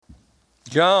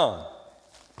John,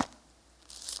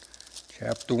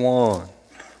 chapter 1,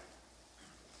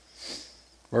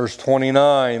 verse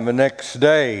 29, the next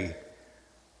day,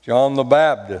 John the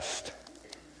Baptist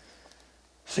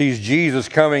sees Jesus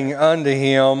coming unto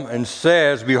him and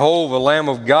says, Behold, the Lamb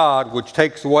of God, which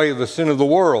takes away the sin of the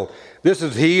world. This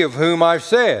is he of whom I've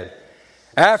said,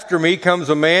 After me comes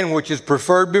a man which is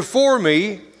preferred before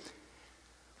me,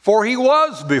 for he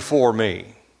was before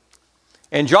me.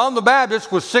 And John the Baptist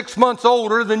was 6 months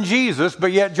older than Jesus,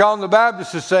 but yet John the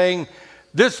Baptist is saying,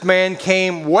 this man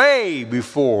came way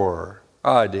before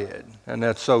I did. And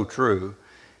that's so true.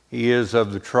 He is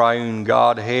of the triune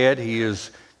Godhead. He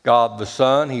is God the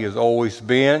Son. He has always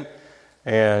been.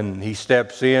 And he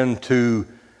steps into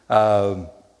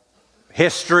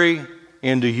history,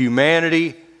 into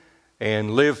humanity,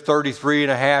 and lived 33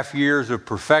 and a half years of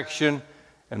perfection,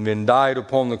 and then died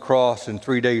upon the cross, and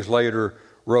 3 days later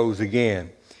rose again.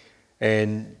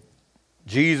 And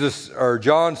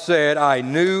John said, I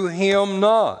knew him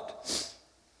not. That's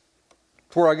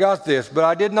where I got this, but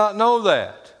I did not know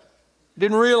that.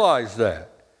 Didn't realize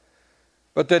that.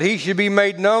 But that he should be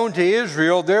made known to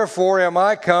Israel, therefore am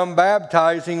I come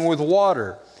baptizing with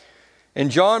water. And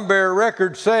John bare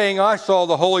record, saying, I saw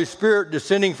the Holy Spirit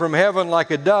descending from heaven like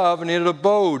a dove, and it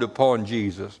abode upon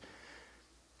Jesus.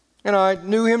 And I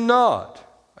knew him not.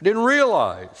 I didn't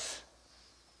realize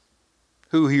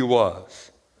who he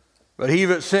was. But he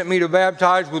that sent me to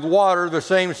baptize with water, the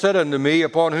same said unto me,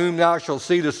 Upon whom thou shalt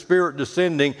see the Spirit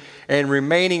descending and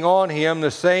remaining on him, the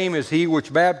same is he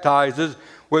which baptizes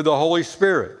with the Holy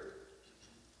Spirit.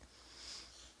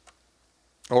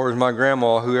 Or as my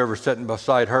grandma, whoever's sitting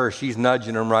beside her, she's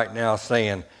nudging him right now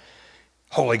saying,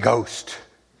 Holy Ghost.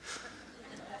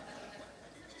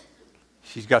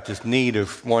 She's got this need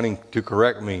of wanting to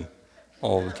correct me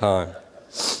all the time.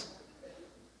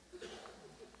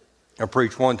 I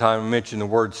preached one time and mentioned the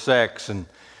word sex, and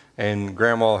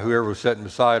grandma, whoever was sitting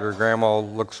beside her, grandma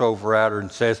looks over at her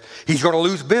and says, he's going to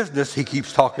lose business. He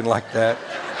keeps talking like that.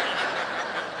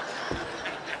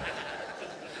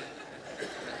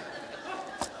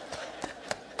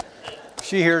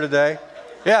 She here today?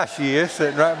 Yeah, she is,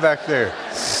 sitting right back there.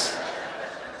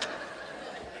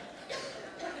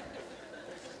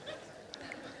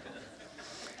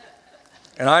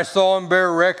 And I saw him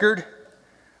bear record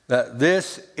that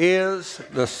this is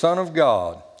the Son of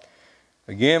God.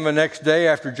 Again, the next day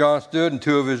after John stood and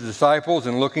two of his disciples,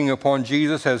 and looking upon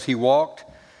Jesus as he walked,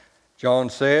 John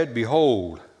said,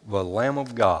 Behold, the Lamb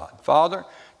of God. Father,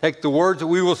 take the words that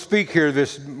we will speak here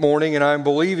this morning, and I'm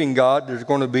believing, God, there's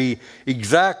going to be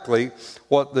exactly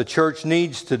what the church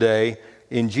needs today.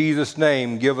 In Jesus'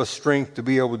 name, give us strength to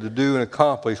be able to do and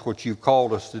accomplish what you've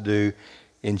called us to do.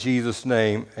 In Jesus'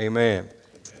 name, amen.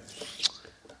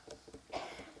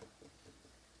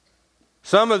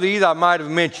 Some of these I might have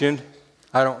mentioned,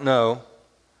 I don't know,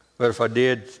 but if I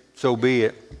did, so be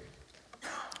it.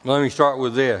 Let me start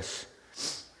with this.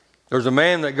 There's a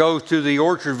man that goes to the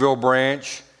Orchardville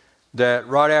branch that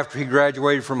right after he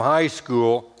graduated from high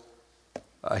school,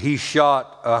 he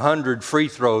shot 100 free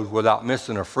throws without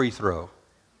missing a free throw.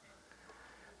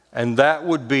 And that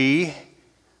would be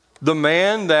the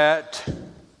man that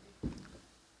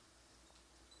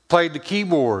played the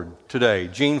keyboard today,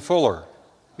 Gene Fuller.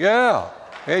 Yeah.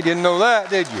 Hey, didn't know that,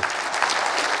 did you?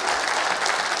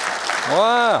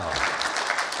 Wow.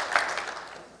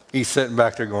 He's sitting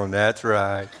back there going, that's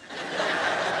right.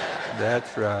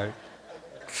 That's right.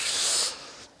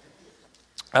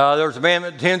 There's a man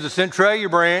that attends the Centralia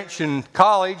branch in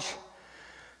college.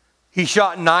 He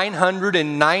shot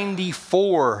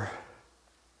 994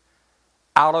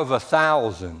 out of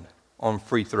 1,000 on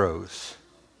free throws.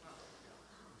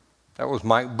 That was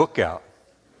Mike Bookout.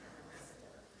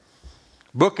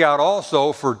 Bookout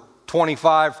also for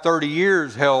 25, 30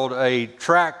 years held a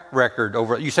track record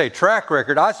over. You say track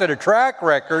record? I said a track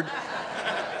record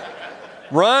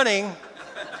running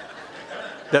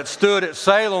that stood at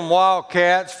Salem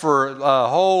Wildcats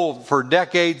for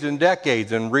decades and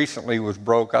decades, and recently was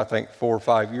broke, I think, 4 or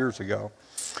 5 years ago.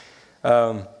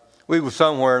 We were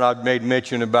somewhere, and I'd made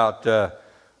mention about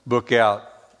Bookout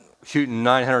shooting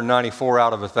 994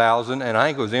 out of 1,000, and I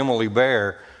think it was Emily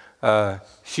Bear.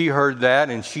 She heard that,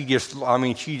 and she just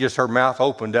her mouth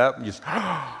opened up and just,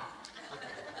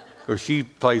 because she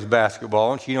plays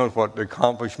basketball and she knows what the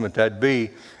accomplishment that'd be.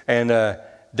 And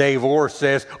Dave Orr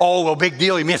says, oh, well, big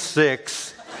deal, he missed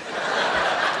 6.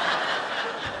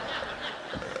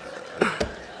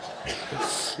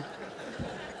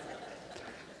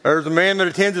 There's a man that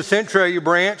attends the Centralia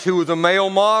branch who was a male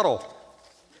model,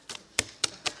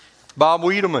 Bob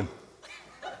Wiedemann.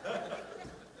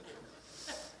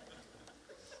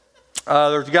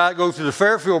 There's a guy that goes to the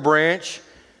Fairfield branch.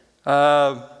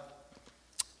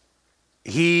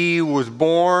 He was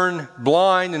born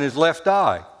blind in his left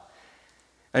eye,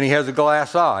 and he has a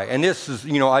glass eye. And this is,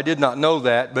 I did not know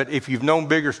that, but if you've known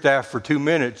Biggerstaff for 2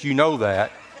 minutes, you know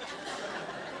that.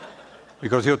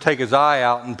 Because he'll take his eye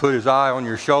out and put his eye on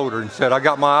your shoulder and said, I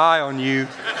got my eye on you.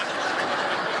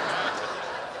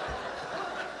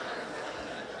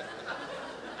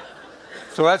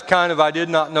 So that's kind of, I did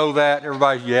not know that.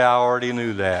 Everybody's, yeah, I already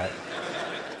knew that.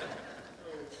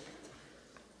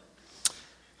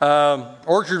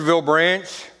 Orchardville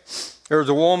branch, there was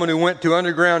a woman who went to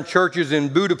underground churches in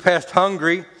Budapest,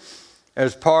 Hungary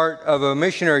as part of a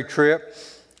missionary trip.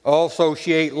 Also,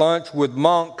 she ate lunch with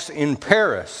monks in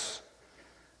Paris.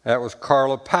 That was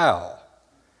Carla Powell.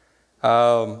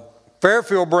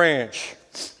 Fairfield branch.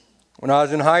 When I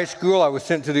was in high school, I was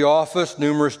sent to the office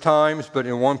numerous times, but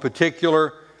in one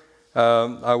particular,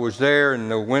 I was there,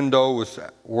 and the window was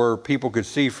where people could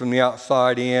see from the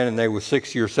outside in, and there were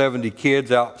 60 or 70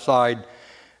 kids outside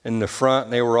in the front,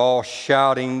 and they were all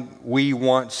shouting, "We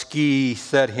want Ski,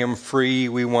 set him free.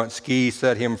 We want Ski,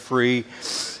 set him free."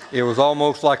 It was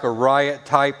almost like a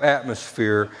riot-type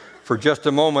atmosphere. For just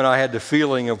a moment, I had the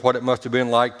feeling of what it must have been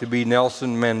like to be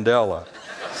Nelson Mandela.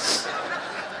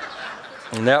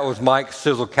 And that was Mike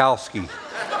Sizelkowski.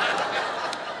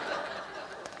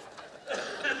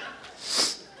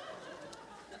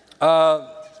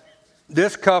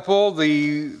 This couple,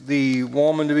 the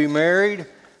woman to be married,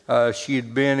 she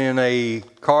had been in a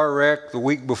car wreck the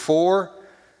week before,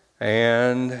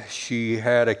 and she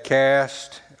had a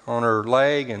cast on her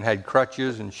leg and had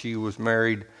crutches, and she was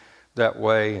married that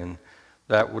way, and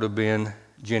that would have been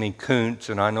Jenny Kuntz,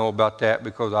 and I know about that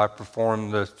because I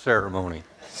performed the ceremony.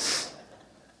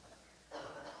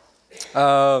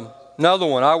 Another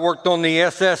one, I worked on the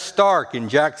SS Stark in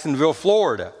Jacksonville,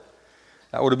 Florida.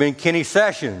 That would have been Kenny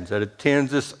Sessions that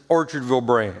attends this Orchardville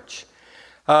branch.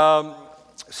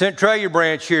 Centralia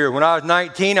branch here. When I was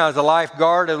 19, I was a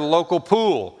lifeguard at a local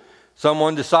pool.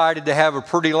 Someone decided to have a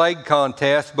pretty leg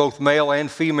contest, both male and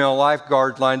female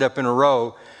lifeguards lined up in a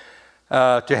row,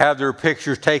 to have their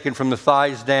pictures taken from the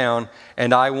thighs down,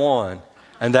 and I won.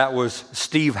 And that was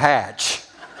Steve Hatch.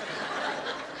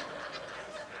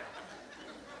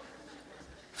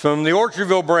 From the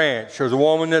Orchardville branch, there's a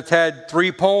woman that's had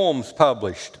 3 poems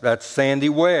published. That's Sandy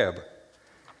Webb.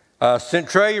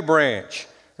 Centralia branch,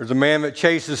 there's a man that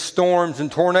chases storms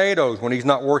and tornadoes when he's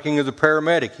not working as a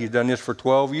paramedic. He's done this for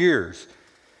 12 years.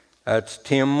 That's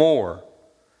Tim Moore.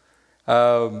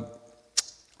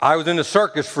 I was in the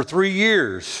circus for 3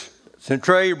 years.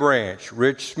 Centralia branch,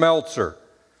 Rich Smeltzer.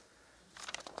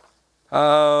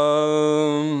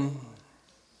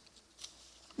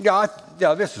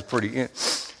 This is pretty...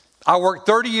 I worked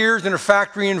 30 years in a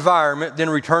factory environment, then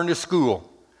returned to school.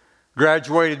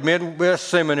 Graduated Midwest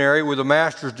Seminary with a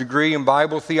master's degree in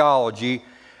Bible theology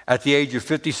at the age of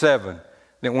 57.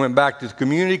 Then went back to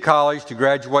community college to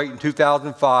graduate in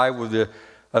 2005 with an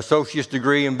associate's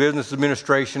degree in business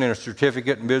administration and a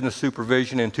certificate in business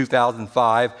supervision in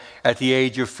 2005 at the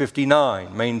age of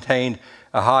 59. Maintained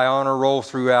a high honor roll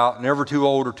throughout, never too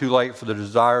old or too late for the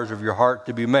desires of your heart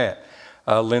to be met.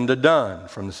 Linda Dunn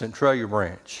from the Centralia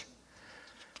branch.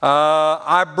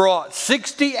 I brought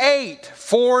 68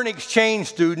 foreign exchange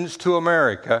students to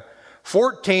America.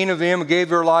 14 of them gave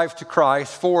their lives to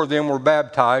Christ. 4 of them were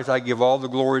baptized. I give all the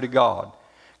glory to God.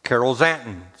 Carol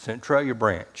Zanton, Centralia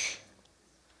branch.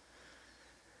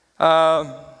 Dallas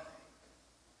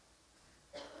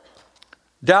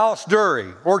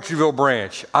Dury, Orchardville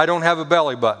branch. I don't have a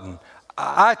belly button.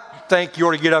 I think you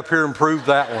ought to get up here and prove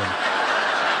that one.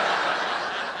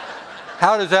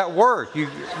 How does that work? You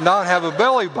not have a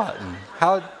belly button.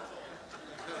 I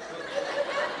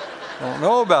don't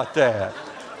know about that.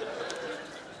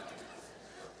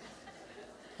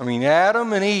 I mean,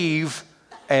 Adam and Eve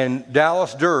and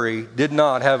Dallas Dury did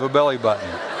not have a belly button.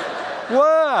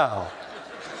 Wow.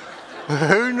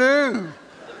 Who knew?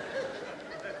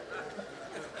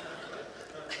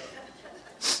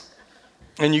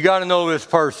 And you got to know this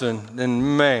person,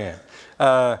 and man,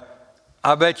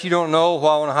 I bet you don't know,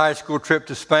 while on a high school trip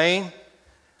to Spain,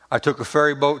 I took a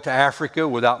ferry boat to Africa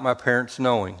without my parents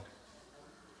knowing.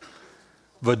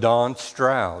 Vadon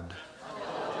Stroud.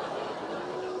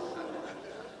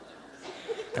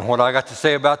 And what I got to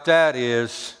say about that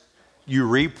is, you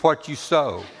reap what you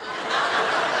sow.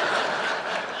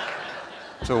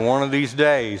 So one of these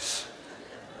days.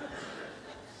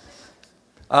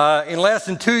 In less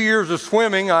than 2 years of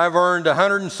swimming, I've earned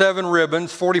 107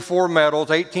 ribbons, 44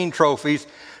 medals, 18 trophies,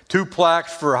 2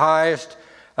 plaques for highest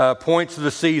points of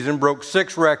the season, broke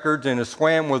 6 records, and has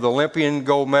swam with Olympian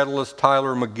gold medalist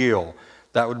Tyler McGill.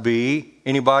 That would be,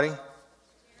 anybody?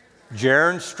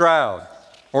 Jaron Stroud,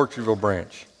 Orchardville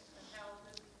branch.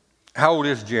 How old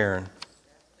is Jaron?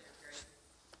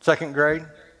 2nd grade?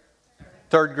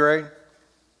 3rd grade?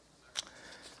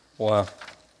 Wow.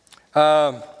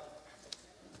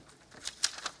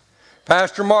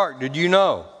 Pastor Mark, did you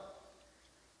know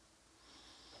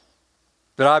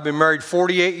that I've been married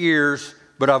 48 years,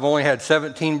 but I've only had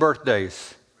 17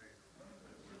 birthdays?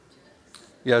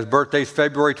 Yeah, his birthday's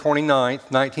February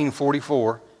 29th,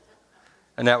 1944,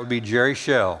 and that would be Jerry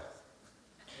Shell.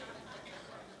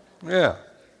 Yeah.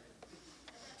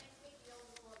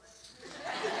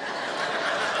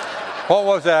 What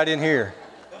was that? I didn't hear.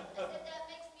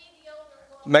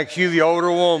 Makes you the older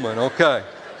woman. Okay.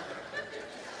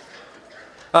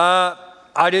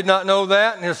 I did not know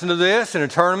that. And listen to this. In a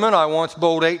tournament, I once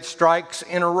bowled 8 strikes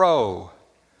in a row.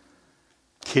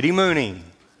 Kitty Mooney.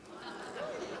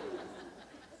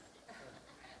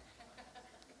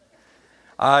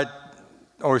 I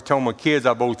always tell my kids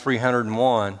I bowled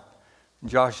 301. And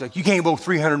Josh is like, you can't bowl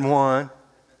 301.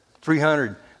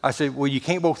 300. I said, well, you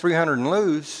can't bowl 300 and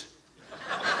lose.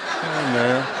 Oh,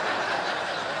 man.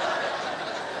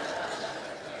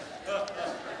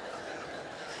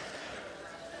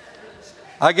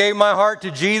 I gave my heart to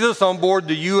Jesus on board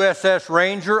the USS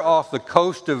Ranger off the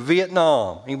coast of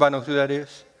Vietnam. Anybody know who that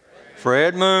is?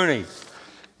 Fred Mooney.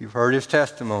 You've heard his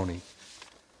testimony.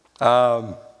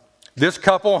 This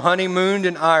couple honeymooned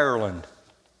in Ireland.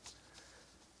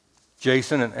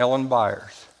 Jason and Ellen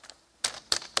Byers.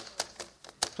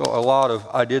 So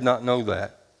I did not know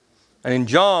that. And in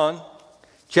John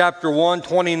chapter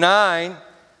 1:29,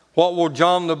 what will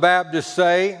John the Baptist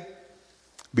say?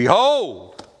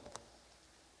 Behold.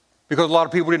 Because a lot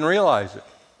of people didn't realize it.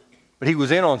 But he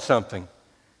was in on something.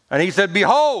 And he said,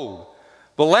 behold,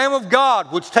 the Lamb of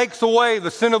God, which takes away the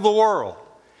sin of the world.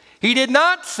 He did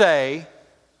not say,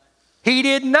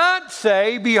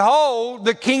 behold,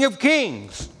 the King of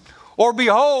Kings, or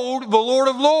behold, the Lord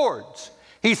of Lords.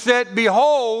 He said,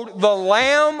 behold, the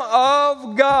Lamb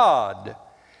of God.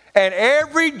 And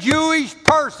every Jewish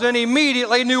person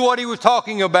immediately knew what he was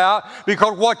talking about,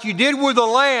 because what you did with the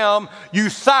lamb, you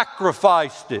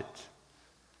sacrificed it.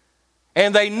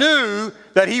 And they knew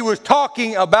that he was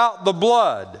talking about the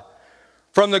blood.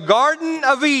 From the Garden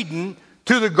of Eden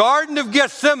to the Garden of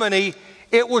Gethsemane,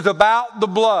 it was about the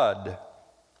blood.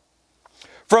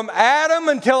 From Adam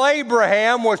until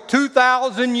Abraham was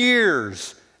 2,000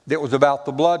 years. It was about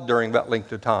the blood during that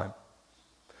length of time.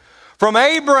 From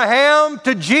Abraham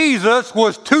to Jesus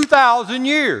was 2,000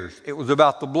 years. It was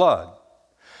about the blood.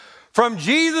 From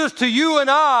Jesus to you and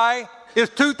I is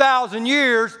 2,000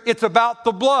 years. It's about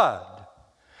the blood.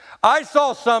 I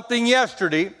saw something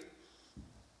yesterday,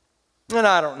 and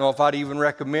I don't know if I'd even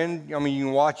recommend. I mean, you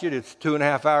can watch it. It's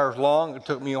 2.5 hours long. It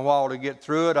took me a while to get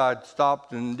through it. I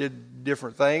stopped and did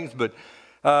different things. But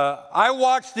I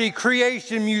watched the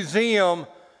Creation Museum,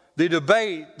 the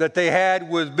debate that they had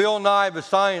with Bill Nye, the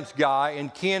Science Guy,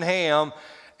 and Ken Ham,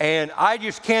 and I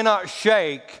just cannot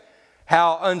shake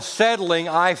how unsettling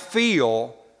I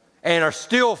feel and are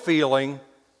still feeling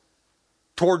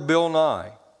toward Bill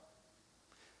Nye.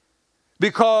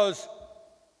 Because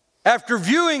after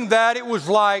viewing that, it was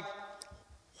like,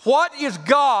 what is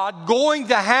God going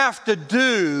to have to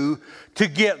do to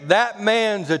get that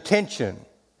man's attention?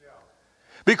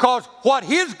 Because what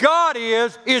his God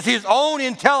is his own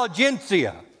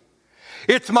intelligentsia.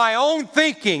 It's my own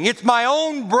thinking. It's my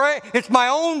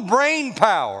own brain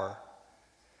power.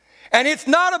 And it's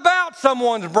not about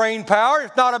someone's brain power.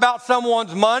 It's not about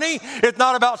someone's money. It's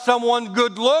not about someone's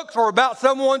good looks or about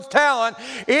someone's talent.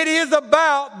 It is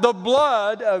about the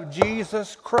blood of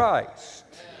Jesus Christ.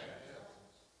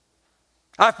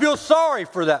 I feel sorry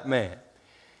for that man.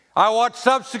 I watched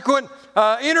subsequent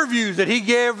interviews that he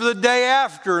gave the day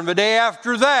after and the day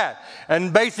after that.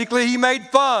 And basically he made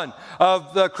fun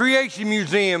of the Creation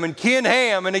Museum and Ken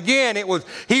Ham. And again,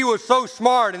 he was so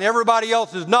smart and everybody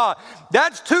else is not.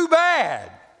 That's too bad.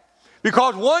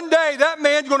 Because one day that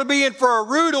man's going to be in for a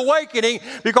rude awakening,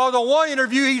 because on one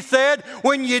interview he said,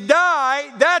 when you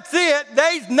die, that's it.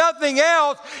 There's nothing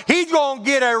else. He's going to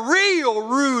get a real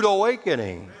rude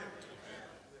awakening.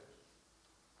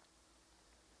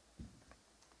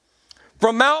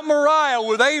 From Mount Moriah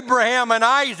with Abraham and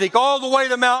Isaac all the way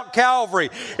to Mount Calvary,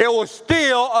 it was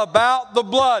still about the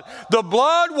blood. The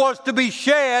blood was to be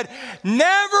shed,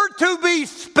 never to be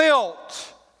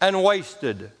spilt and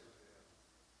wasted.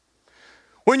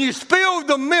 When you spilled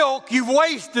the milk, you've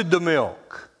wasted the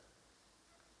milk.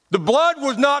 The blood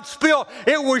was not spilled.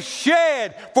 It was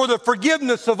shed for the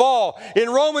forgiveness of all. In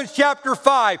Romans chapter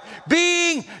 5,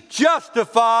 being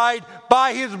justified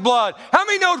by his blood. How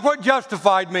many knows what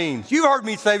justified means? You heard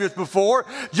me say this before.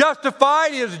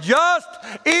 Justified is just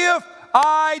if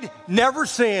I'd never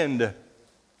sinned.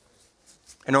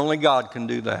 And only God can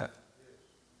do that.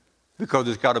 Because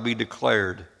it's got to be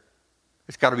declared.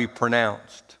 It's got to be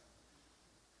pronounced.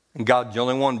 And God's the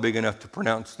only one big enough to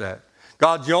pronounce that.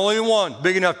 God's the only one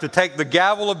big enough to take the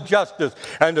gavel of justice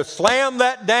and to slam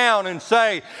that down and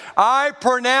say, I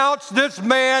pronounce this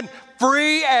man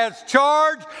free as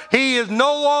charged. He is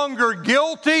no longer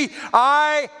guilty.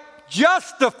 I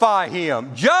justify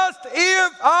him. Just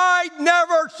if I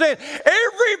never sinned.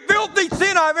 Every filthy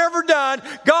sin I've ever done,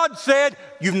 God said,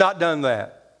 you've not done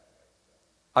that.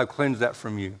 I've cleansed that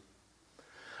from you.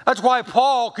 That's why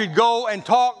Paul could go and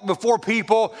talk before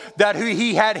people that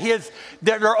he had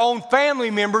their own family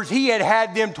members, he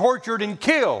had them tortured and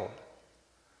killed.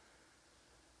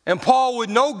 And Paul,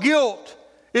 with no guilt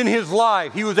in his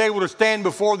life, he was able to stand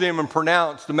before them and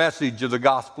pronounce the message of the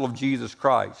gospel of Jesus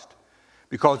Christ.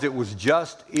 Because it was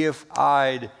just if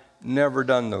I'd never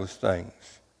done those things.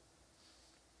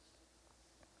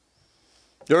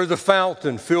 There is a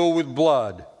fountain filled with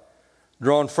blood,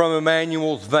 drawn from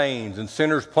Emmanuel's veins, and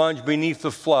sinners plunged beneath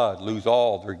the flood lose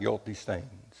all their guilty stains.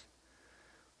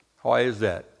 Why is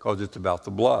that? Because it's about the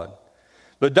blood.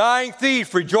 The dying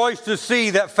thief rejoiced to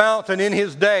see that fountain in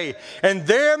his day, and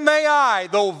there may I,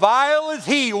 though vile as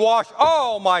he, wash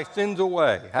all my sins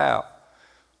away. How?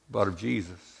 Blood of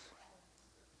Jesus.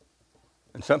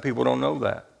 And some people don't know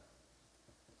that.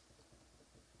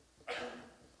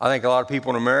 I think a lot of people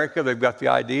in America, they've got the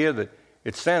idea that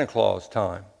it's Santa Claus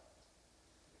time.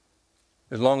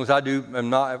 As long as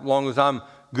I'm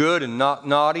good and not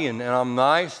naughty and I'm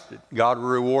nice, God will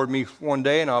reward me one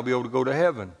day and I'll be able to go to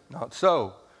heaven. Not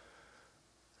so.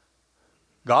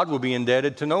 God will be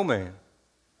indebted to no man.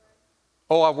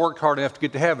 Oh, I've worked hard enough to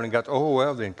get to heaven. And God, oh,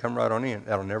 well then, come right on in.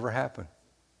 That'll never happen.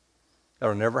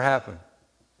 That'll never happen.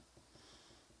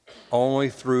 Only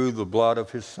through the blood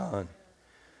of his Son.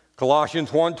 Colossians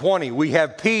 1:20, we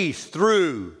have peace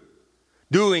through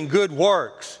doing good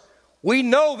works. We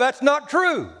know that's not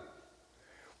true.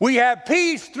 We have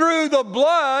peace through the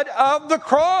blood of the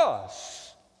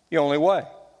cross. The only way.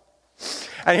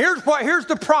 And here's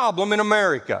the problem in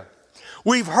America.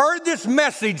 We've heard this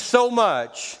message so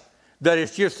much that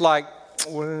it's just like,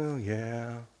 well,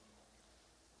 yeah.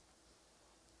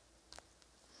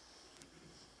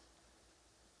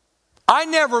 I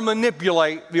never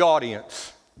manipulate the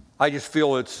audience. I just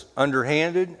feel it's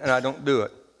underhanded and I don't do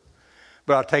it.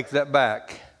 But I'll take that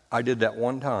back. I did that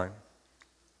one time.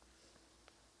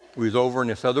 We was over in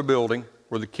this other building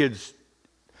where the kids'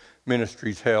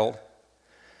 ministry's held.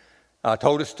 I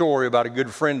told a story about a good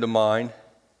friend of mine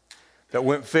that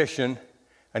went fishing,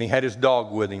 and he had his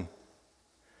dog with him.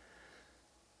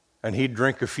 And he'd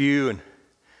drink a few, and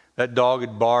that dog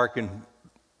would bark and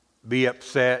be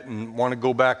upset and want to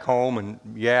go back home and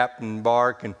yap and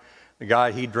bark. And the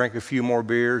guy, he'd drink a few more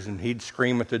beers, and he'd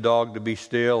scream at the dog to be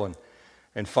still.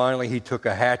 And finally, he took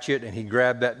a hatchet, and he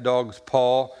grabbed that dog's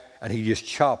paw, and he just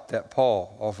chopped that paw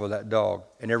off of that dog.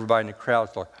 And everybody in the crowd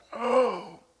started,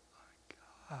 oh,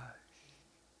 my gosh.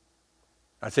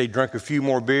 I'd say he drank a few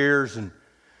more beers, and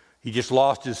he just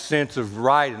lost his sense of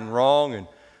right and wrong. And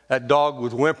that dog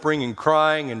was whimpering and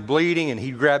crying and bleeding, and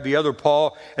he grabbed the other paw,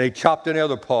 and he chopped the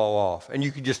other paw off. And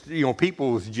you could just,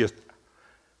 people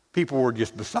were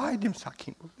just beside him, so I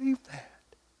can't believe that.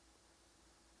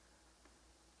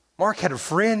 Mark had a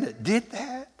friend that did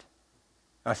that.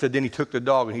 I said, then he took the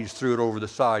dog and he just threw it over the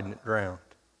side and it drowned.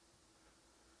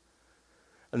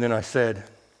 And then I said,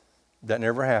 that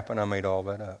never happened. I made all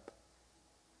that up.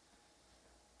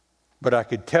 But I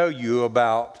could tell you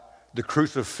about the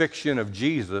crucifixion of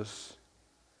Jesus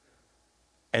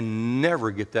and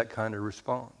never get that kind of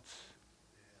response.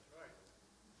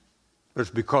 But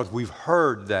it's because we've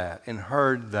heard that and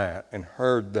heard that and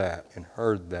heard that and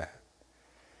heard that.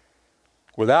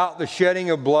 Without the shedding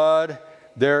of blood,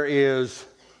 there is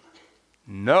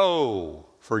no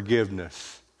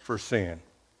forgiveness for sin.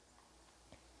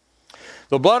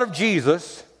 The blood of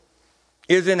Jesus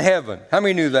is in heaven. How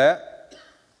many knew that?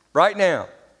 Right now.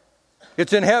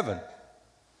 It's in heaven.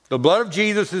 The blood of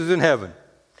Jesus is in heaven.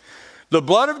 The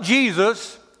blood of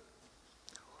Jesus,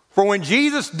 for when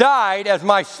Jesus died as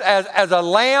a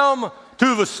lamb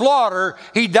to the slaughter,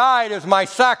 he died as my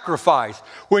sacrifice.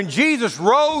 When Jesus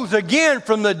rose again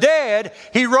from the dead,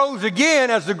 he rose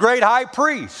again as the great high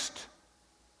priest.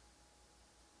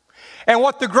 And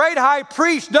what the great high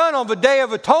priest done on the Day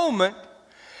of Atonement,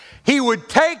 he would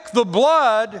take the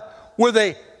blood with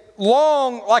a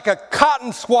long, like a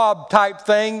cotton swab type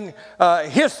thing,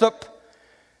 hyssop,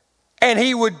 and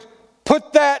he would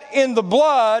put that in the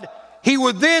blood. He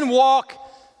would then walk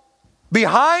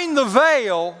behind the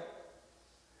veil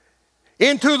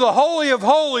into the Holy of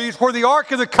Holies where the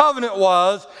Ark of the Covenant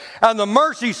was and the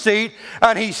mercy seat,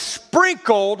 and he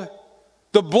sprinkled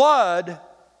the blood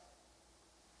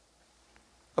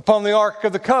upon the Ark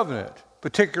of the Covenant,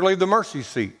 particularly the mercy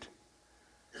seat.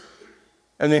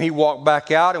 And then he walked back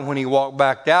out, and when he walked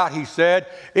back out, he said,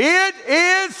 "It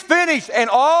is finished." And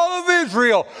all of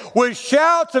Israel, with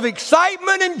shouts of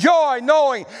excitement and joy,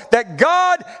 knowing that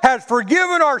God has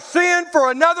forgiven our sin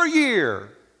for another year.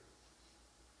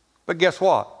 But guess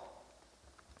what?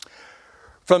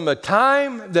 From the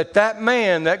time that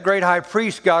man, that great high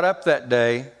priest, got up that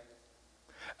day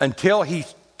until he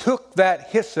took that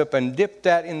hyssop and dipped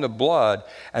that in the blood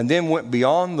and then went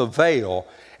beyond the veil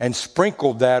and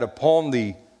sprinkled that upon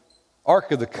the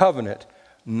Ark of the Covenant,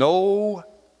 no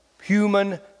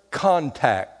human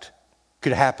contact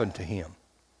could happen to him.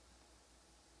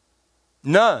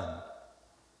 None.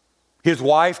 His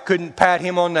wife couldn't pat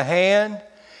him on the hand.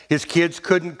 His kids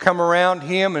couldn't come around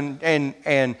him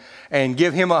and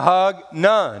give him a hug.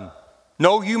 None.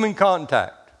 No human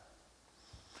contact.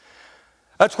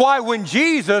 That's why when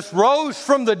Jesus rose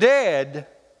from the dead,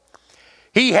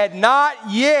 he had not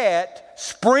yet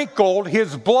sprinkled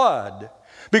his blood.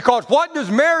 Because what does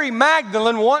Mary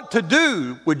Magdalene want to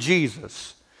do with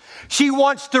Jesus? She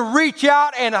wants to reach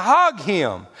out and hug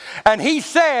him. And he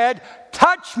said,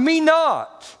 "Touch me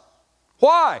not."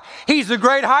 Why? He's the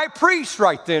great high priest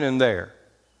right then and there.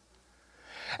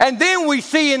 And then we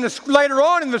see later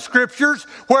on in the scriptures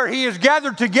where he is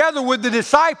gathered together with the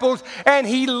disciples and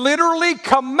he literally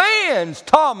commands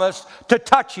Thomas to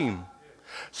touch him.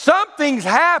 Something's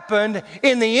happened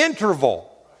in the interval.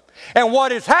 And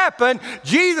what has happened,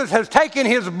 Jesus has taken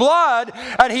his blood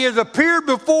and he has appeared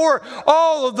before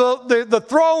all of the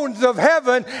thrones of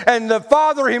heaven and the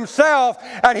Father himself,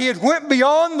 and he has went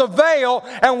beyond the veil,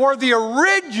 and where the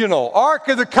original Ark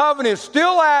of the Covenant is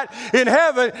still at in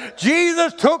heaven,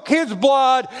 Jesus took his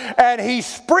blood and he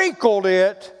sprinkled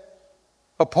it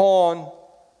upon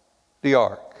the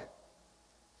Ark.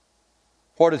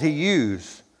 What did he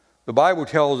use? The Bible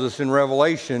tells us in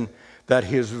Revelation that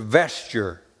his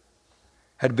vesture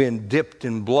had been dipped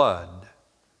in blood.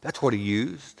 That's what he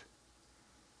used.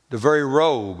 The very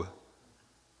robe,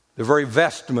 the very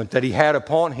vestment that he had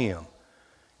upon him,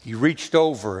 he reached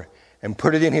over and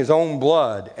put it in his own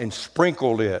blood and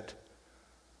sprinkled it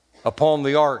upon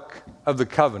the Ark of the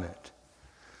Covenant.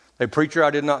 Hey, preacher,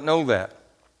 I did not know that.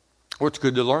 Well, it's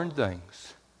good to learn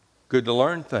things. Good to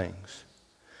learn things.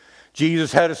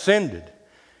 Jesus had ascended.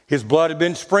 His blood had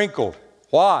been sprinkled.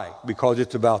 Why? Because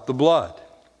it's about the blood.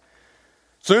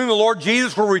 Soon the Lord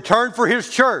Jesus will return for his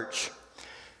church,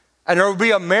 and there will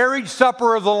be a marriage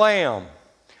supper of the Lamb.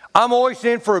 I'm always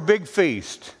in for a big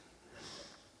feast.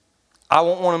 I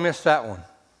won't want to miss that one.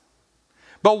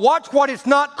 But watch what it's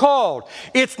not called.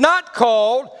 It's not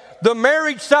called the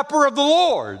marriage supper of the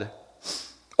Lord,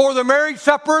 or the marriage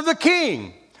supper of the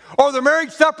King, or the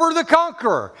marriage supper of the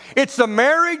conqueror. It's the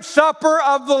marriage supper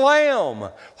of the Lamb.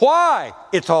 Why?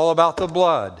 It's all about the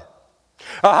blood.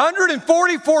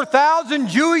 144,000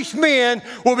 Jewish men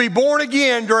will be born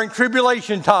again during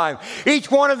tribulation time. Each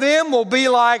one of them will be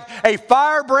like a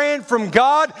firebrand from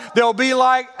God. They'll be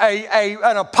like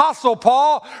an apostle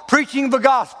Paul preaching the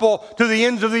gospel to the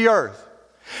ends of the earth.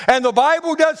 And the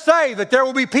Bible does say that there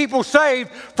will be people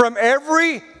saved from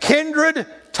every kindred,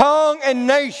 tongue, and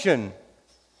nation.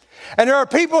 And there are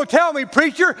people who tell me,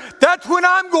 "Preacher, that's when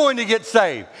I'm going to get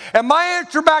saved." And my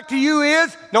answer back to you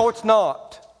is, no, it's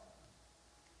not.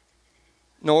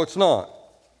 No, it's not.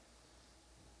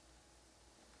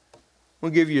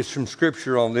 We'll give you some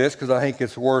scripture on this because I think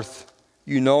it's worth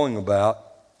you knowing about.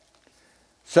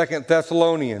 2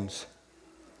 Thessalonians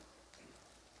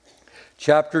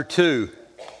chapter 2.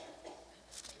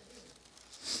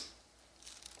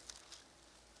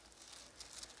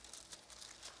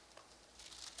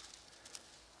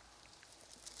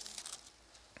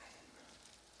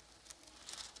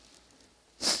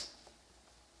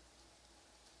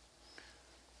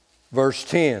 Verse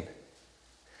 10,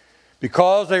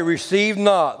 because they received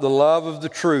not the love of the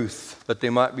truth that they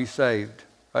might be saved.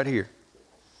 Right here.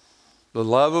 The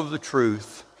love of the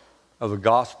truth of the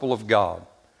gospel of God.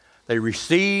 They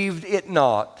received it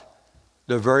not,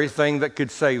 the very thing that could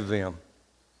save them.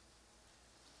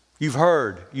 You've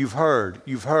heard.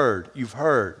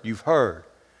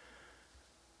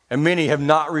 And many have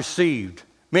not received.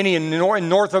 Many in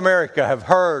North America have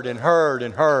heard and heard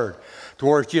and heard. to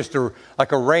where it's just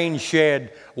like a rain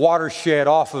shed, watershed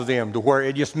off of them, to where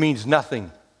it just means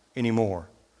nothing anymore.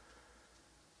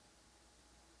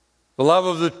 The love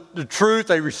of the truth,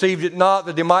 they received it not,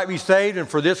 that they might be saved, and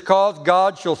for this cause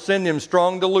God shall send them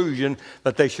strong delusion,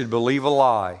 that they should believe a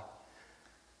lie.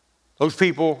 Those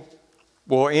people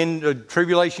will, in the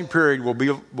tribulation period,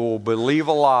 will believe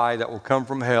a lie that will come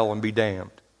from hell and be damned.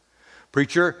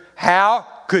 Preacher, how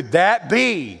could that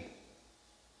be?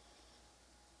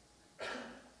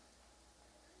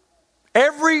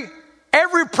 Every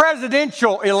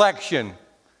presidential election,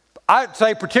 I'd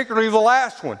say particularly the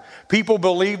last one, people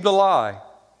believed the lie.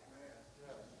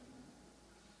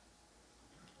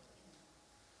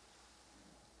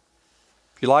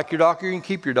 If you like your doctor, you can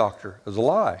keep your doctor. It was a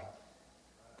lie.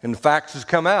 And the facts has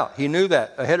come out. He knew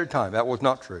that ahead of time. That was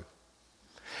not true.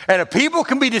 And if people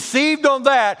can be deceived on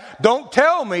that, don't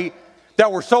tell me that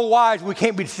we're so wise we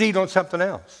can't be deceived on something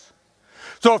else.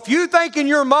 So if you think in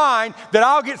your mind that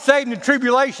I'll get saved in the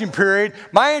tribulation period,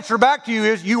 my answer back to you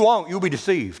is you won't. You'll be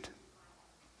deceived.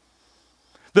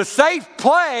 The safe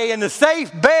play and the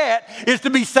safe bet is to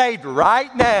be saved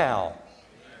right now.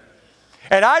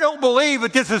 And I don't believe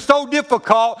that this is so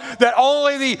difficult that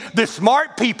only the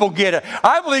smart people get it.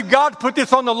 I believe God put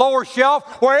this on the lower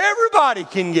shelf where everybody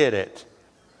can get it.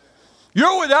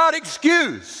 You're without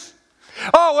excuse.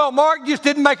 Oh, well, Mark just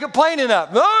didn't make it plain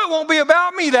enough. No, it won't be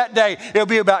about me that day. It'll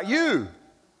be about you.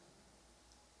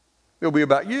 It'll be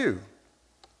about you.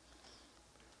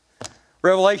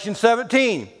 Revelation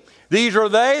 17. These are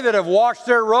they that have washed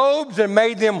their robes and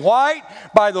made them white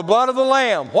by the blood of the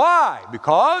Lamb. Why?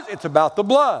 Because it's about the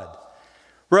blood.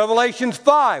 Revelation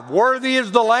 5. Worthy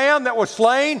is the Lamb that was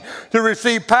slain to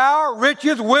receive power,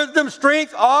 riches, wisdom,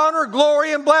 strength, honor,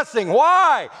 glory, and blessing.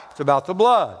 Why? It's about the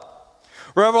blood.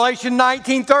 Revelation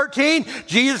 19:13.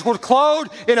 Jesus was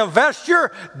clothed in a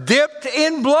vesture dipped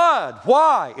in blood.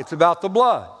 Why? It's about the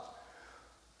blood.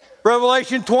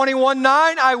 Revelation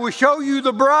 21:9, I will show you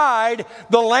the bride,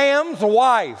 the Lamb's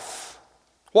wife.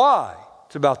 Why?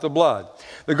 It's about the blood.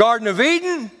 The Garden of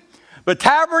Eden, the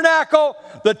tabernacle,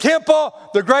 the temple,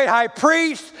 the great high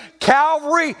priest,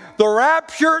 Calvary, the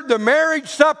rapture, the marriage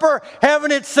supper,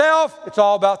 heaven itself, it's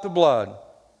all about the blood.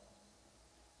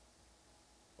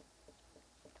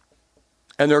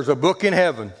 And there's a book in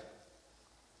heaven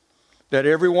that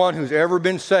everyone who's ever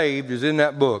been saved is in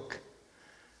that book.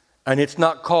 And it's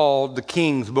not called the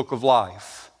King's Book of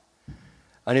Life.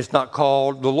 And it's not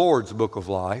called the Lord's Book of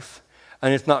Life.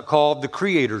 And it's not called the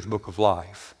Creator's Book of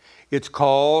Life. It's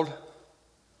called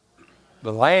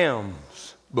the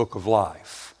Lamb's Book of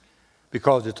Life.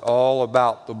 Because it's all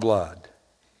about the blood.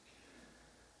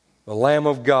 The Lamb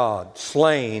of God,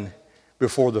 slain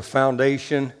before the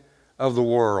foundation of the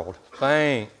world.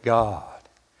 Thank God.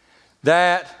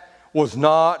 That was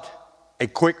not a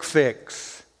quick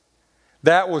fix.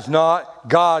 That was not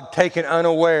God taken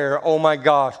unaware, oh my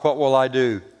gosh, what will I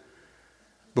do?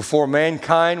 Before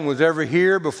mankind was ever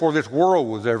here, before this world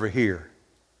was ever here.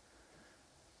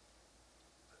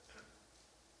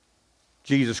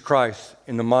 Jesus Christ,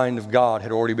 in the mind of God,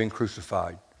 had already been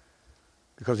crucified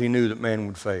because he knew that man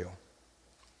would fail.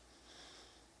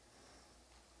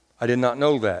 I did not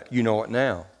know that. You know it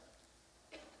now.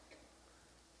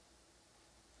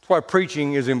 That's why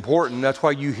preaching is important. That's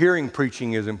why you hearing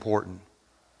preaching is important.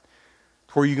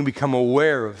 It's where you can become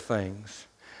aware of things.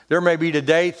 There may be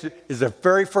today is the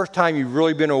very first time you've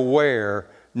really been aware,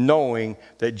 knowing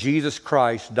that Jesus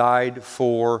Christ died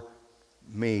for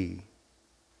me.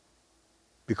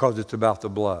 Because it's about the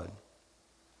blood.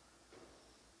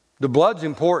 The blood's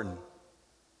important.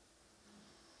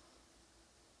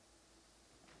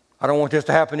 I don't want this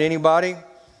to happen to anybody,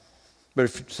 but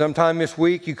if sometime this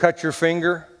week you cut your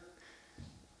finger,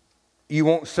 you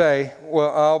won't say,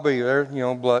 well, I'll be there,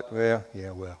 blood,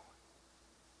 well,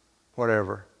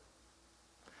 whatever.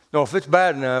 No, if it's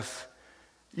bad enough,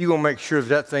 you're going to make sure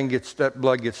that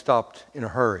blood gets stopped in a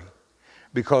hurry,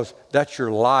 because that's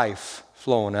your life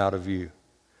flowing out of you.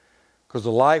 Because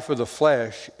the life of the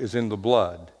flesh is in the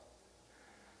blood.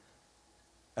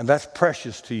 And that's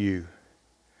precious to you.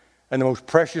 And the most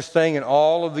precious thing in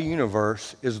all of the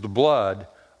universe is the blood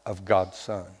of God's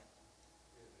Son.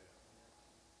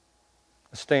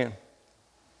 Let's stand.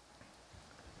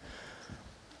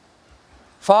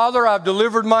 Father, I've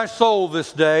delivered my soul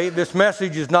this day. This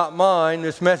message is not mine.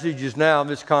 This message is now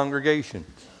this congregation.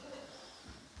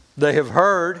 They have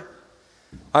heard.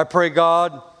 I pray,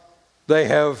 God, they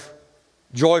have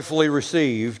joyfully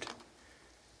received.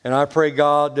 And I pray,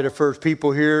 God, that if there's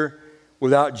people here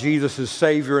without Jesus as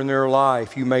Savior in their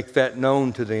life, you make that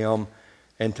known to them,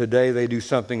 and today they do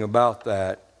something about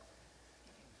that.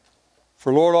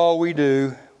 For Lord, all we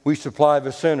do, we supply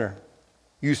the sinner,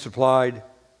 you supplied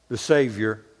the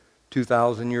Savior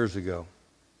 2,000 years ago.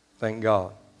 Thank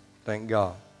God. Thank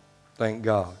God. Thank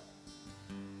God.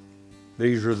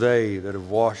 These are they that have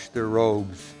washed their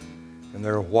robes, and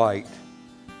they're white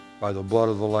by the blood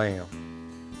of the Lamb.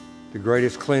 The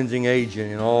greatest cleansing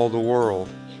agent in all the world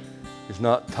is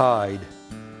not Tide.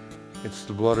 It's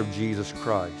the blood of Jesus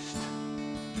Christ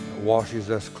that washes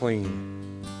us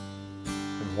clean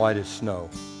and white as snow.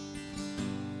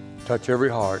 Touch every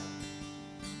heart.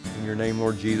 In your name,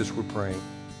 Lord Jesus, we're praying.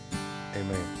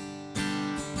 Amen.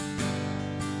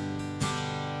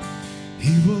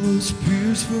 He was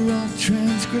pierced for our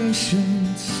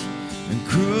transgressions and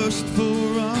crushed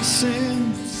for our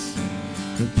sins.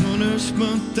 The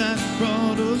punishment that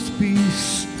brought us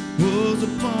peace was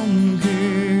upon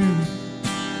him.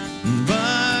 And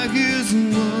by his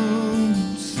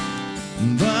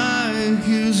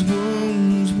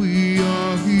wounds, we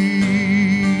are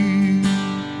healed.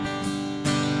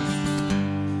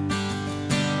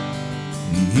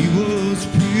 And he was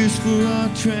pierced for our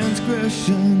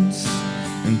transgressions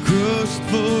and crushed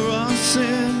for our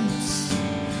sins.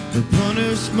 The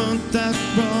punishment that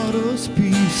brought us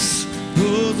peace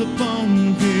was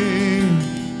upon him.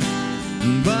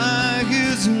 And by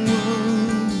his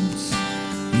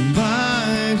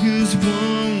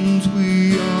wounds,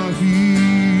 we are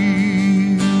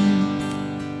healed.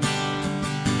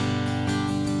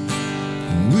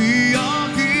 We are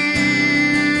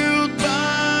healed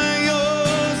by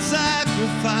your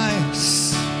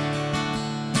sacrifice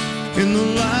in the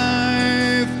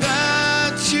life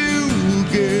that you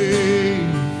gave.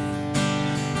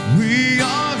 We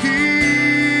are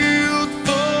healed,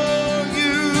 for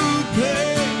you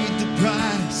paid the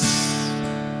price.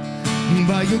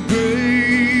 By your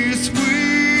grace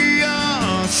we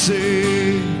are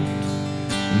saved.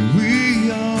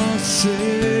 We are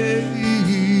saved.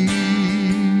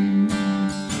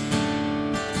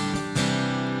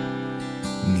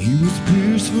 And he was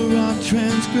pierced for our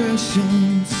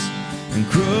transgressions and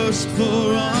crushed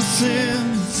for our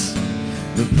sins.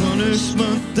 The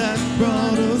punishment that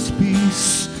brought us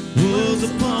peace was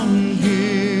upon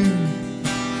him.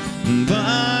 And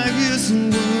by his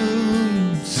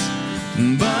wounds,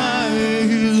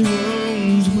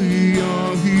 we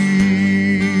are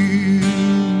healed.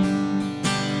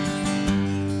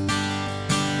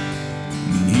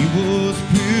 And he was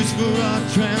pierced for our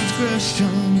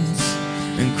transgressions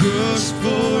and crushed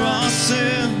for our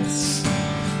sins.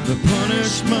 The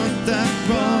punishment that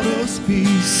brought us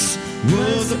peace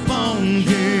was upon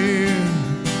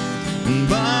him. And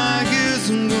by his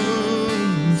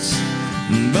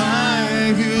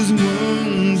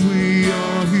wounds, we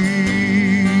are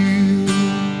healed.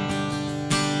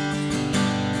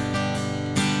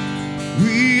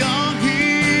 We are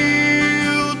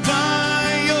healed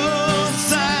by your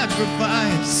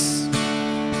sacrifice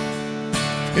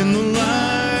in the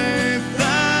life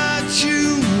that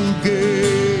you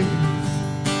gave.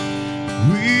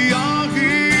 We are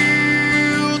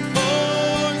healed,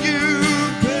 for you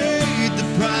paid the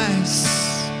price.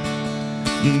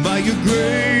 And by your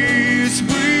grace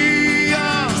we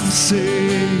are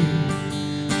saved.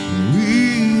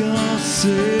 We are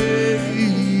saved.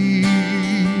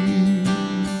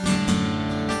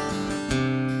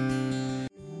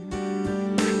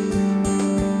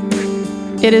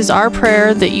 It is our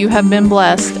prayer that you have been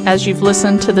blessed as you've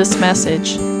listened to this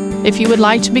message. If you would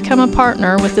like to become a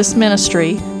partner with this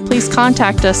ministry, please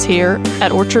contact us here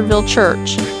at Orchardville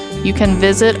Church. You can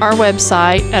visit our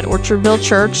website at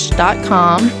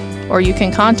orchardvillechurch.com, or you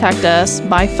can contact us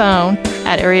by phone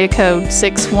at area code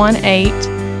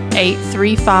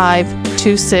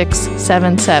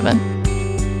 618-835-2677.